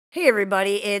Hey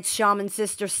everybody, it's Shaman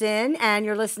Sister Sin, and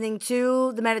you're listening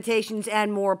to the Meditations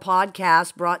and More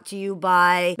podcast brought to you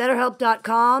by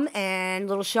BetterHelp.com and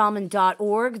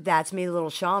LittleShaman.org. That's me, Little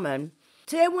Shaman.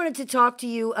 Today I wanted to talk to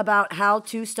you about how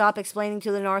to stop explaining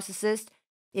to the narcissist.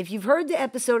 If you've heard the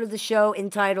episode of the show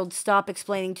entitled Stop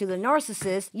Explaining to the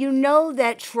Narcissist, you know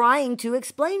that trying to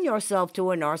explain yourself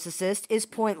to a narcissist is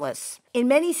pointless. In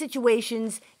many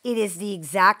situations, it is the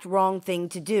exact wrong thing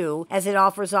to do, as it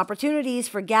offers opportunities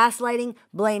for gaslighting,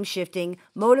 blame shifting,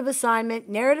 motive assignment,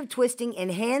 narrative twisting,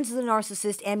 and hands the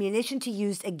narcissist ammunition to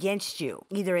use against you,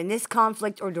 either in this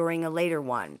conflict or during a later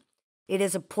one. It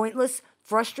is a pointless,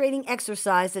 frustrating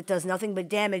exercise that does nothing but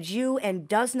damage you and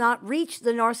does not reach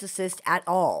the narcissist at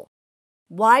all.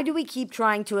 Why do we keep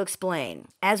trying to explain?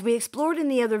 As we explored in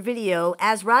the other video,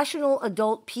 as rational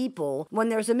adult people, when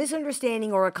there's a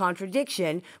misunderstanding or a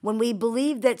contradiction, when we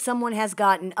believe that someone has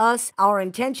gotten us, our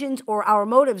intentions, or our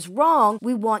motives wrong,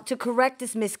 we want to correct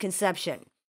this misconception.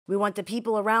 We want the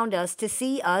people around us to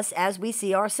see us as we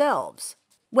see ourselves.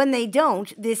 When they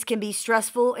don't, this can be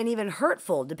stressful and even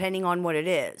hurtful, depending on what it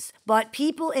is. But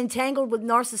people entangled with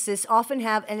narcissists often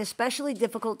have an especially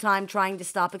difficult time trying to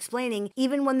stop explaining,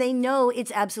 even when they know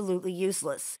it's absolutely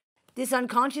useless. This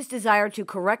unconscious desire to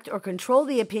correct or control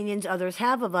the opinions others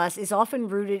have of us is often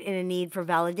rooted in a need for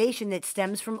validation that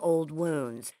stems from old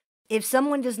wounds. If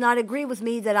someone does not agree with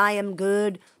me that I am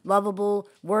good, lovable,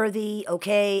 worthy,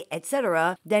 okay,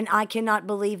 etc., then I cannot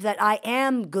believe that I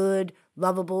am good,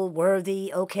 lovable,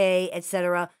 worthy, okay,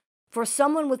 etc. For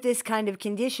someone with this kind of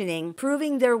conditioning,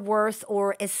 proving their worth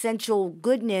or essential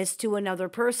goodness to another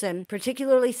person,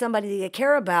 particularly somebody they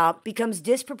care about, becomes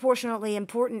disproportionately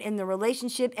important in the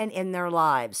relationship and in their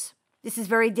lives. This is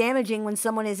very damaging when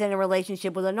someone is in a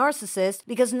relationship with a narcissist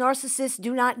because narcissists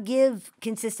do not give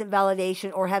consistent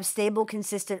validation or have stable,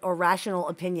 consistent, or rational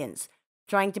opinions.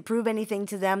 Trying to prove anything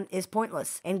to them is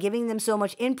pointless, and giving them so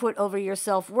much input over your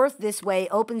self-worth this way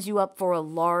opens you up for a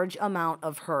large amount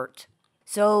of hurt.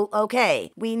 So,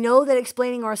 okay, we know that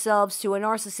explaining ourselves to a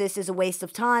narcissist is a waste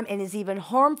of time and is even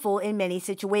harmful in many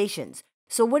situations.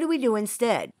 So what do we do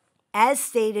instead? As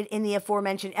stated in the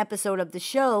aforementioned episode of the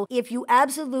show, if you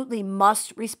absolutely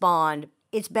must respond,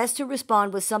 it's best to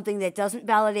respond with something that doesn't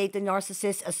validate the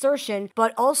narcissist's assertion,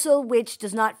 but also which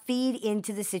does not feed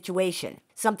into the situation.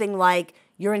 Something like,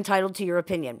 "You're entitled to your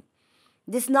opinion."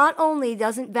 This not only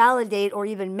doesn't validate or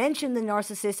even mention the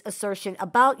narcissist's assertion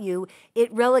about you,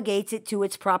 it relegates it to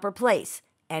its proper place,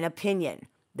 an opinion.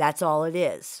 That's all it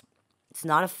is. It's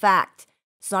not a fact.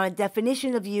 It's not a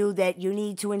definition of you that you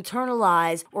need to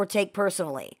internalize or take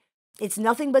personally. It's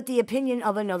nothing but the opinion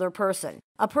of another person,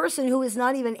 a person who is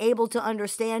not even able to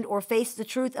understand or face the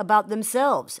truth about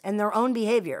themselves and their own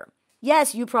behavior.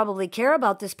 Yes, you probably care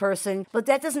about this person, but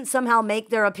that doesn't somehow make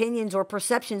their opinions or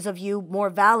perceptions of you more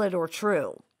valid or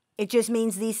true. It just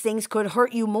means these things could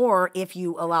hurt you more if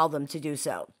you allow them to do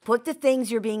so. Put the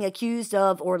things you're being accused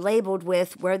of or labeled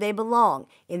with where they belong,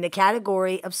 in the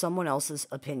category of someone else's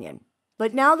opinion.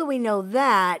 But now that we know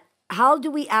that, how do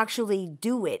we actually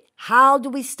do it? How do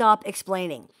we stop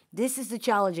explaining? This is the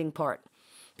challenging part.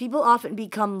 People often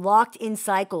become locked in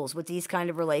cycles with these kind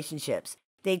of relationships.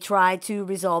 They try to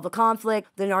resolve a conflict,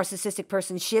 the narcissistic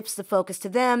person shifts the focus to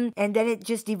them, and then it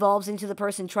just devolves into the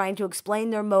person trying to explain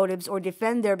their motives or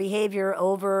defend their behavior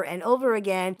over and over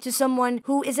again to someone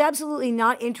who is absolutely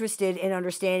not interested in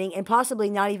understanding and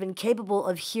possibly not even capable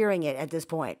of hearing it at this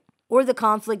point. Or the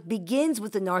conflict begins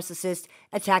with the narcissist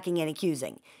attacking and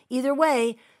accusing. Either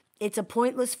way, it's a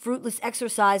pointless, fruitless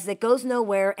exercise that goes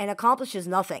nowhere and accomplishes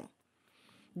nothing.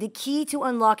 The key to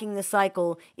unlocking the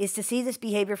cycle is to see this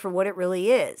behavior for what it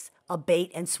really is, a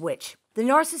bait and switch. The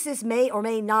narcissist may or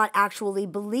may not actually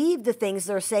believe the things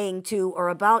they're saying to or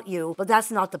about you, but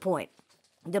that's not the point.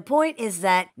 The point is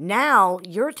that now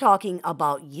you're talking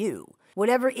about you.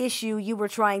 Whatever issue you were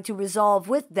trying to resolve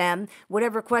with them,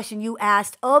 whatever question you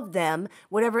asked of them,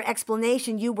 whatever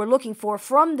explanation you were looking for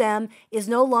from them is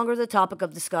no longer the topic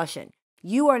of discussion.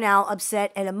 You are now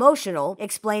upset and emotional,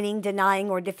 explaining, denying,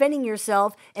 or defending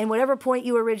yourself, and whatever point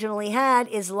you originally had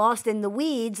is lost in the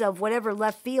weeds of whatever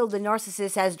left field the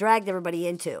narcissist has dragged everybody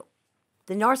into.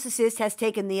 The narcissist has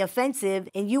taken the offensive,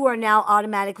 and you are now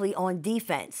automatically on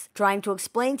defense, trying to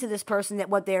explain to this person that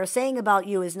what they are saying about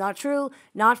you is not true,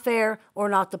 not fair, or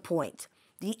not the point.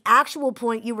 The actual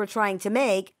point you were trying to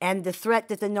make, and the threat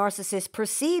that the narcissist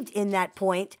perceived in that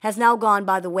point, has now gone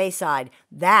by the wayside.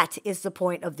 That is the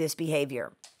point of this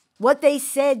behavior. What they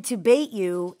said to bait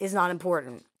you is not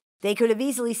important. They could have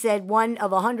easily said one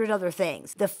of 100 other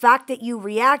things. The fact that you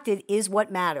reacted is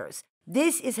what matters.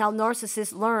 This is how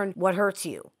narcissists learn what hurts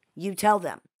you. You tell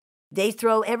them. They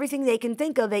throw everything they can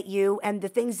think of at you, and the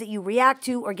things that you react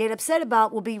to or get upset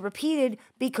about will be repeated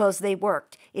because they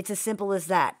worked. It's as simple as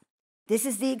that. This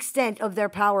is the extent of their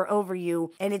power over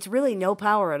you, and it's really no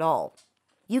power at all.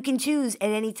 You can choose at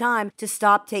any time to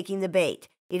stop taking the bait.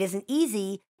 It isn't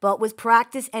easy, but with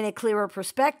practice and a clearer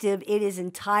perspective, it is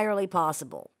entirely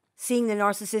possible. Seeing the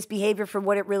narcissist behavior for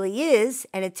what it really is,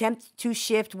 and attempt to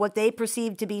shift what they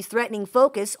perceive to be threatening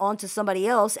focus onto somebody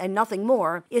else and nothing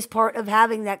more, is part of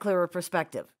having that clearer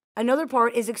perspective. Another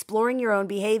part is exploring your own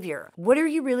behavior. What are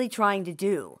you really trying to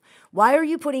do? Why are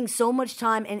you putting so much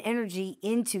time and energy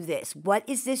into this? What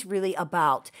is this really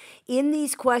about? In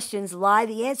these questions lie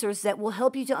the answers that will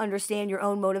help you to understand your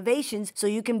own motivations so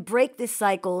you can break this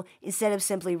cycle instead of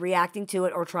simply reacting to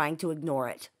it or trying to ignore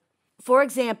it. For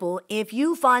example, if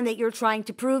you find that you're trying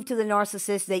to prove to the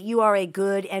narcissist that you are a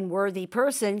good and worthy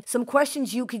person, some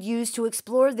questions you could use to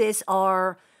explore this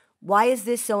are, why is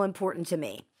this so important to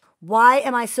me? Why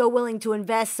am I so willing to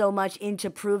invest so much into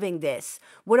proving this?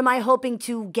 What am I hoping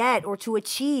to get or to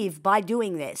achieve by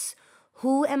doing this?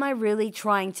 Who am I really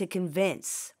trying to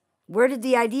convince? Where did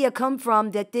the idea come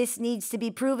from that this needs to be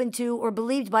proven to or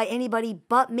believed by anybody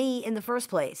but me in the first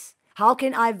place? How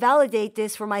can I validate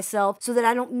this for myself so that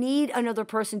I don't need another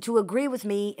person to agree with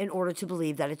me in order to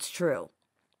believe that it's true?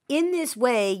 In this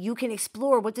way, you can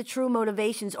explore what the true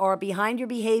motivations are behind your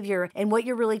behavior and what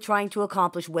you're really trying to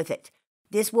accomplish with it.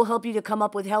 This will help you to come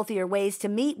up with healthier ways to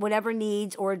meet whatever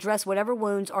needs or address whatever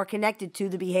wounds are connected to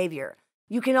the behavior.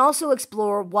 You can also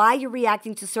explore why you're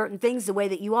reacting to certain things the way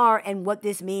that you are and what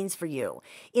this means for you.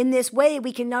 In this way,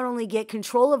 we can not only get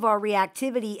control of our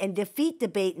reactivity and defeat the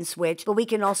bait and switch, but we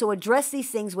can also address these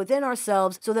things within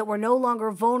ourselves so that we're no longer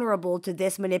vulnerable to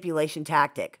this manipulation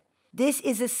tactic. This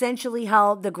is essentially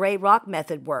how the gray rock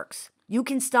method works. You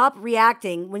can stop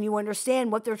reacting when you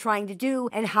understand what they're trying to do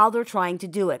and how they're trying to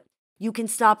do it. You can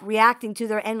stop reacting to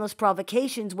their endless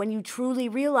provocations when you truly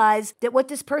realize that what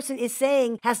this person is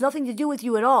saying has nothing to do with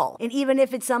you at all. And even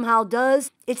if it somehow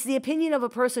does, it's the opinion of a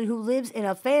person who lives in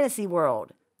a fantasy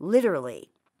world,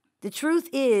 literally. The truth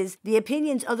is, the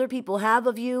opinions other people have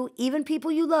of you, even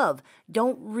people you love,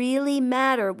 don't really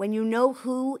matter when you know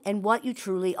who and what you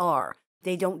truly are.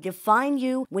 They don't define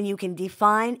you when you can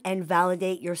define and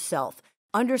validate yourself.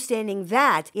 Understanding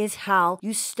that is how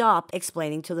you stop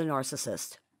explaining to the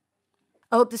narcissist.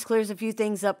 I hope this clears a few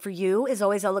things up for you. As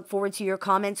always, I look forward to your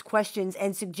comments, questions,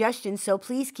 and suggestions, so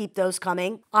please keep those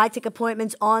coming. I take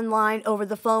appointments online, over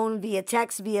the phone, via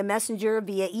text, via messenger,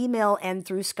 via email, and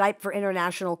through Skype for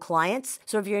international clients.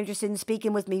 So if you're interested in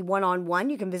speaking with me one-on-one,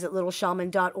 you can visit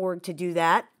littleshaman.org to do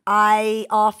that. I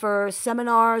offer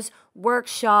seminars,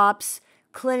 workshops,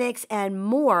 clinics, and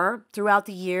more throughout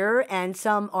the year, and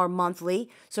some are monthly.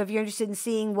 So if you're interested in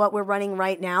seeing what we're running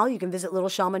right now, you can visit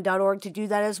littleshaman.org to do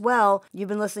that as well. You've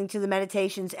been listening to the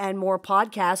Meditations and More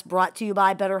podcast brought to you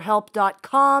by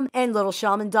betterhelp.com and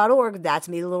littleshaman.org. That's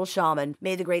me, the Little Shaman.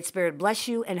 May the Great Spirit bless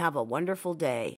you and have a wonderful day.